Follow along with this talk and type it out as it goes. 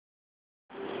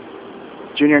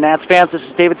Junior Nats fans, this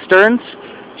is David Stearns.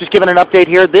 Just giving an update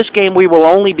here. This game we will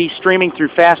only be streaming through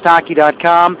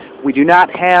FastHockey.com. We do not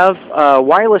have a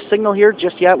wireless signal here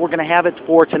just yet. We're going to have it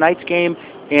for tonight's game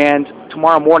and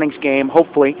tomorrow morning's game,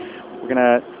 hopefully. We're going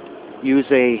to use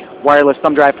a wireless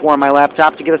thumb drive for on my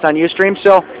laptop to get us on Ustream.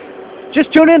 So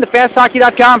just tune in to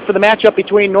FastHockey.com for the matchup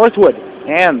between Northwood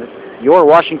and your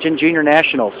Washington Junior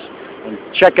Nationals. And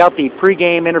check out the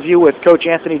pregame interview with Coach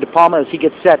Anthony DePalma as he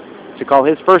gets set to call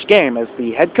his first game as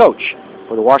the head coach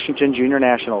for the Washington Junior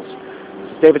Nationals.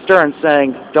 This is David Stearns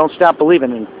saying, don't stop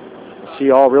believing, and see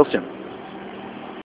you all real soon.